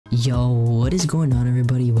Yo, what is going on,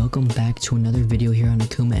 everybody? Welcome back to another video here on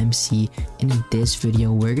AkumaMC. And in this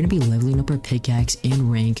video, we're going to be leveling up our pickaxe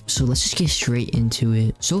and rank. So let's just get straight into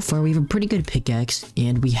it. So far, we have a pretty good pickaxe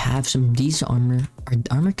and we have some decent armor. Our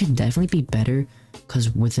armor could definitely be better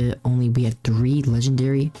because with it only we have 3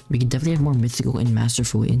 legendary. We could definitely have more mythical and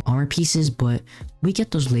masterful in armor pieces, but we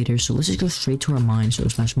get those later. So let's just go straight to our mine. So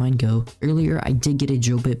 / mine go. Earlier, I did get a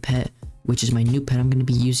drill bit pet, which is my new pet I'm going to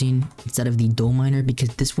be using instead of the Dole Miner, because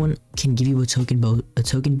this one can give you a token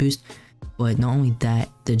boost. But not only that,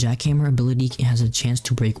 the jackhammer ability has a chance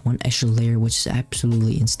to break 1 extra layer, which is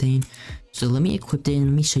absolutely insane. So let me equip it and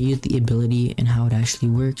let me show you the ability and how it actually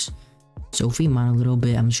works. So if we mine a little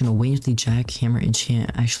bit, I'm just going to wait until the jackhammer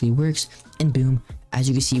enchant actually works, and boom, as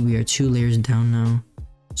you can see, we are 2 layers down now.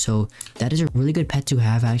 So that is a really good pet to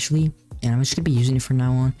have actually, and I'm just going to be using it from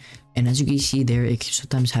now on. And as you can see there, it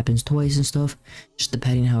sometimes happens twice and stuff, just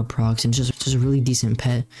depending on how it procs, and just a really decent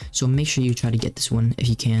pet. So make sure you try to get this one if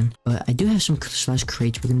you can. But I do have some /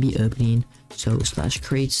 crates we're going to be opening. So /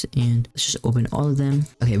 crates, and let's just open all of them.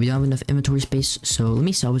 Okay, we don't have enough inventory space, so let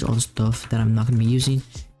me salvage all the stuff that I'm not going to be using.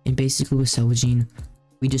 And basically with salvaging,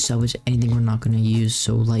 we just salvage anything we're not going to use.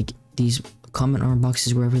 So like these common armor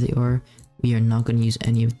boxes, wherever they are, we are not going to use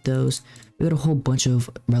any of those. We got a whole bunch of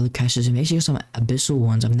relic caches, and we actually got some abyssal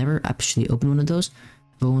ones. I've never actually opened one of those.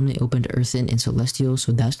 I've only opened earthen and celestial,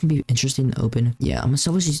 so that's gonna be interesting to open. Yeah, I'm gonna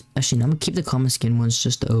salvage these. Actually, I'm gonna keep the common skin ones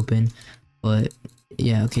just to open. But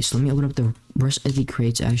yeah, okay, so let me open up the rest of the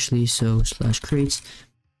crates actually. So / crates,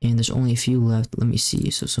 and there's only a few left. Let me see.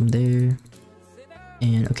 So some there,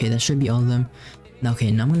 and okay, that should be all of them.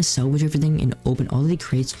 Okay, now I'm gonna salvage everything and open all of the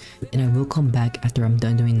crates, and I will come back after I'm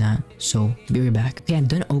done doing that. So be right back. Okay, I'm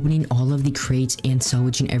done opening all of the crates and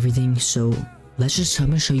salvaging everything. So I'm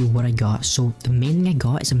gonna show you what I got. So the main thing I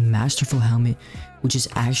got is a masterful helmet, which is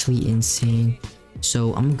actually insane.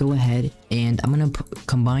 So I'm gonna go ahead and I'm gonna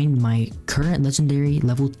combine my current legendary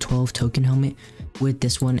level 12 token helmet with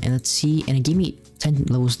this one, and let's see, and it gave me 10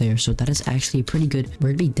 levels there, so that is actually pretty good.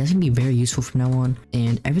 That's gonna be very useful from now on,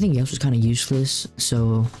 and everything else was kind of useless.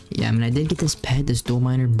 So yeah, I mean, I did get this pet, this Dole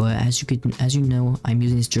Miner, but as you know, I'm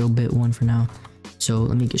using this drill bit one for now. So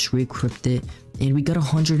let me just re-equip it, and we got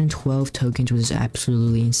 112 tokens, which is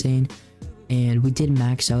absolutely insane. And we did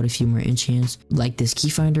max out a few more enchants, like this key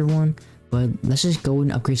finder one. But let's just go and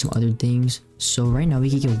upgrade some other things. So right now we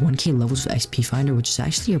can get 1k levels of XP finder, which is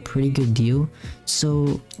actually a pretty good deal.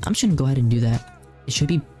 So I'm just gonna go ahead and do that. It should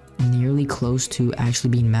be nearly close to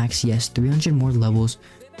actually being max. Yes, 300 more levels,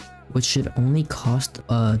 which should only cost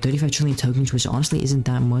 35 trillion tokens, which honestly isn't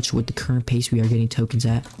that much with the current pace we are getting tokens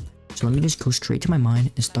at. So let me just go straight to my mine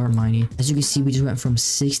and start mining. As you can see, we just went from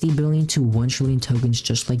 60 billion to 1 trillion tokens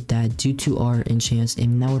just like that due to our enchants,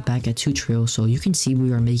 and now we're back at 2 trill. So you can see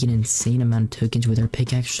we are making an insane amount of tokens with our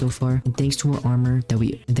pickaxe so far, and thanks to our armor that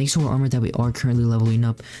we are currently leveling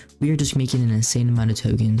up, we are just making an insane amount of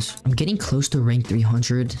tokens. I'm getting close to rank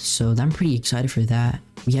 300, so I'm pretty excited for that.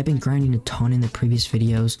 We have been grinding a ton in the previous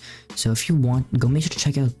videos, so if you want, go make sure to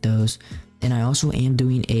check out those. And I also am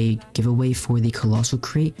doing a giveaway for the colossal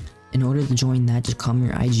crate. In order to join that, just comment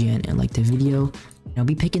your IGN and like the video, and I'll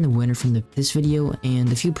be picking the winner from this video and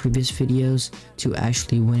a few previous videos to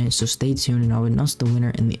actually win it. So stay tuned, and I'll announce the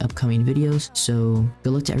winner in the upcoming videos. So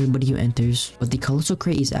good luck to everybody who enters. But the colossal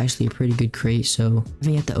crate is actually a pretty good crate, so I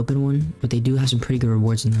haven't yet to open one, but they do have some pretty good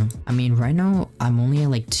rewards in them. I mean, right now I'm only at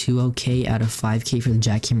like 2k out of 5k for the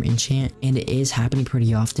jackhammer enchant, and it is happening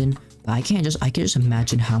pretty often. But I can just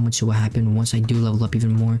imagine how much it will happen once I do level up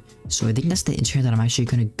even more. So I think that's the enchant that I'm actually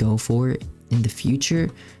going to go for in the future.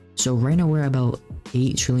 So right now we're about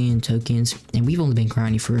 8 trillion tokens, and we've only been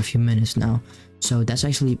grinding for a few minutes now. So that's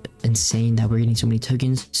actually insane that we're getting so many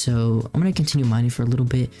tokens. So I'm going to continue mining for a little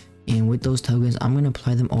bit, and with those tokens, I'm going to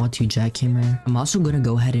apply them all to jackhammer. I'm also going to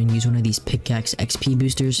go ahead and use one of these pickaxe XP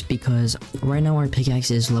boosters, because right now our pickaxe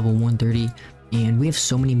is level 130. And we have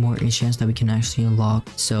so many more enchants that we can actually unlock.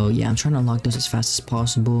 So yeah, I'm trying to unlock those as fast as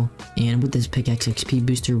possible. And with this pickaxe XP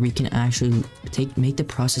booster, we can actually make the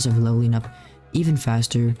process of leveling up even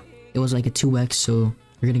faster. It was like a 2x, so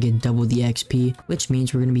we're gonna get double the XP, which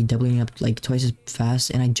means we're gonna be doubling up like twice as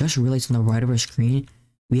fast. And I just realized on the right of our screen,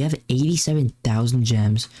 we have 87,000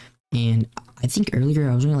 gems. And I think earlier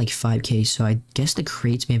I was only like 5k, so I guess the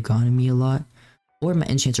crates may have gotten me a lot, or my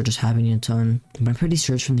enchants are just happening a ton. But I'm pretty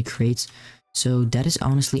sure it's from the crates. So that is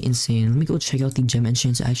honestly insane. Let me go check out the gem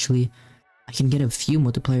enchants. Actually, I can get a few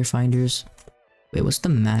multiplier finders. Wait, what's the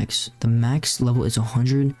max? The max level is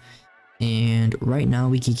 100, and right now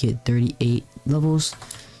we can get 38 levels.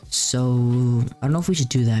 So I don't know if we should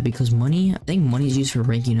do that because money, I think money is used for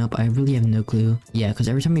ranking up. I really have no clue. Yeah, because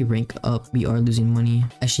every time we rank up, we are losing money.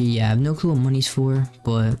 Actually, yeah, I have no clue what money's for,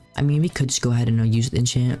 but I mean, we could just go ahead and use the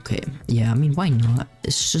enchant. Okay, yeah, I mean, why not?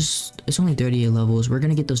 It's only 38 levels. We're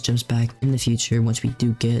gonna get those gems back in the future once we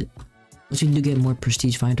do get more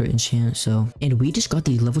prestige finder enchant. So, and we just got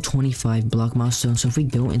the level 25 block milestone. So if we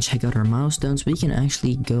go and check out our milestones, we can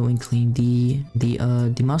actually go and claim the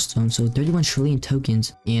milestone. So 31 trillion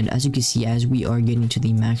tokens. And as you can see, as we are getting to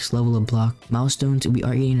the max level of block milestones, we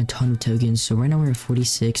are getting a ton of tokens. So right now we're at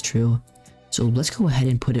 46 trill. So let's go ahead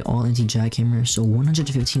and put it all into jackhammer. So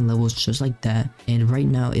 115 levels just like that. And right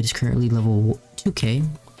now it is currently level 2k,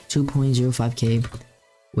 2.05k.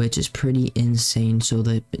 Which is pretty insane. So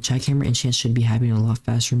the jackhammer enchant should be happening a lot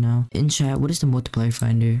faster now. In chat, what is the multiplier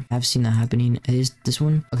finder? I've seen that happening. It is this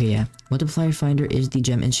one. Okay, yeah, multiplier finder is the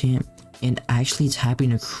gem enchant, and actually it's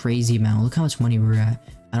happening a crazy amount. Look how much money we're at.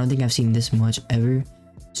 I don't think I've seen this much ever.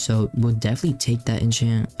 So we'll definitely take that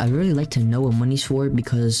enchant. I really like to know what money's for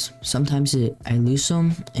because sometimes I lose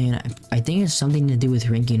some, and I think it's something to do with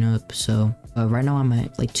ranking up. So right now I'm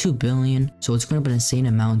at like 2 billion, so it's going up an insane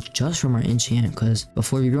amount just from our enchant, because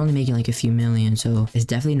before we were only making like a few million. So it's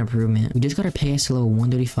definitely an improvement. We just got our PICKAXE to level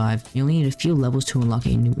 135. We only need a few levels to unlock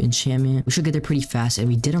a new enchantment. We should get there pretty fast, and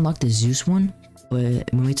we did unlock the Zeus one.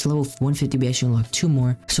 But when we get to level 150, we actually unlock 2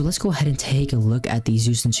 more. So let's go ahead and take a look at the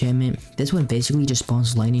Zeus enchantment. This one basically just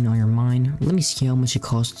spawns lightning on your mine. Let me see how much it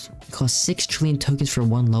costs. It costs 6 trillion tokens for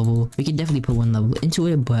 1 level. We can definitely put 1 level into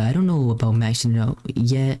it, but I don't know about maxing it out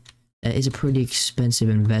yet. That is a pretty expensive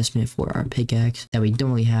investment for our pickaxe that we don't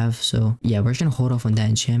really have. So yeah, we're just gonna hold off on that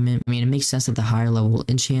enchantment. I mean, it makes sense that the higher level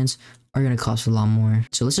enchants are gonna cost a lot more.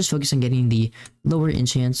 So let's just focus on getting the lower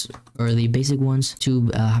enchants or the basic ones to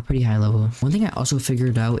a pretty high level. One thing I also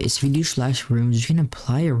figured out is if you do slash runes, you can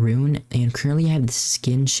apply a rune, and currently I have the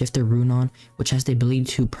skin shifter rune on, which has the ability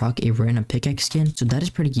to proc a random pickaxe skin. So that is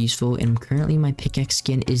pretty useful, and currently my pickaxe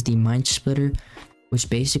skin is the mind splitter, which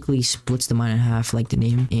basically splits the mine in half like the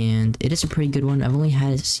name, and it is a pretty good one. I've only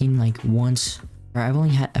had it seen like once, or I've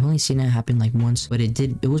only seen it happen like once, but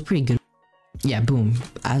it was pretty good. Yeah, boom,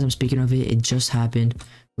 as I'm speaking of it, it just happened,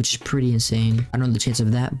 which is pretty insane. I don't know the chance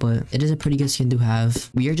of that, but it is a pretty good skin to have.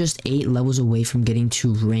 We are just 8 levels away from getting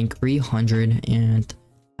to rank 300, and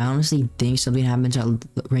I honestly think something happens at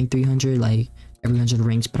rank 300 like every 100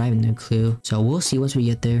 ranks, but I have no clue. So we'll see once we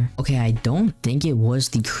get there. Okay, I don't think it was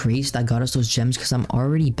the craze that got us those gems because I'm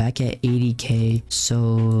already back at 80k.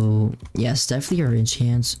 So yes, definitely our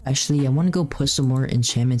enchants. Actually, I want to go put some more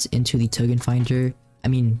enchantments into the token finder. I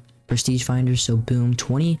mean, prestige finder. So boom,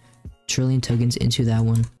 20 trillion tokens into that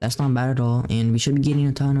one. That's not bad at all, and we should be getting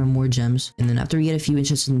a ton of more gems. And then after we get a few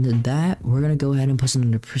enchants into that, we're gonna go ahead and put some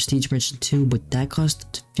in the prestige merchant too, but that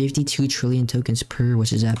costs 52 trillion tokens per,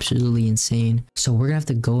 which is absolutely insane. So we're gonna have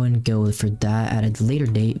to go for that at a later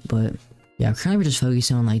date. But yeah, currently we're just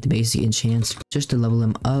focusing on like the basic enchants just to level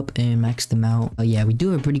them up and max them out. Yeah, we do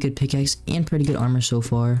have a pretty good pickaxe and pretty good armor so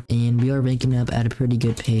far, and we are ranking up at a pretty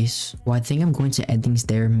good pace. Well, I think I'm going to end things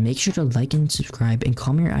there. Make sure to like and subscribe and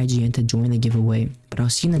comment your IGN to join the giveaway. But I'll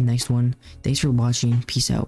see you in the next one. Thanks for watching. Peace out.